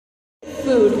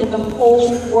food in the whole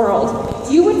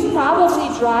world, you would probably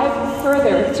drive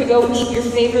further to go eat your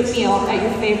favorite meal at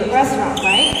your favorite restaurant,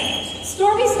 right?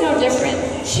 Stormy's no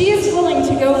different. She is willing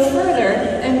to go further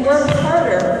and work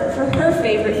harder for her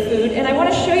favorite food, and I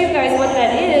want to show you guys what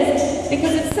that is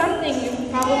because it's something you've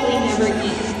probably never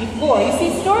eaten before. You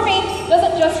see, Stormy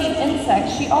doesn't just eat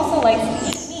insects, she also likes to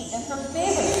eat meat, and her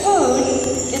favorite food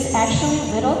is actually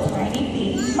little tiny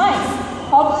baby mice,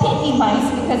 called pinky mice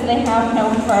because they have no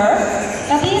fur.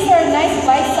 Now these are a nice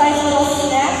bite-sized little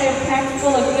snack. They're packed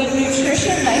full of good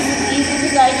nutrition, nice and easy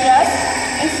to digest.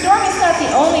 And Stormy's not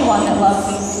the only one that loves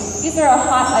these. These are a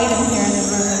hot item here in the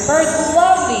room. The birds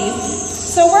love these.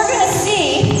 So we're going to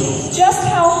see just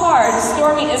how hard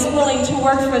Stormy is willing to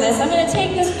work for this. I'm going to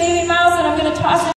take this baby mouse and I'm going to toss it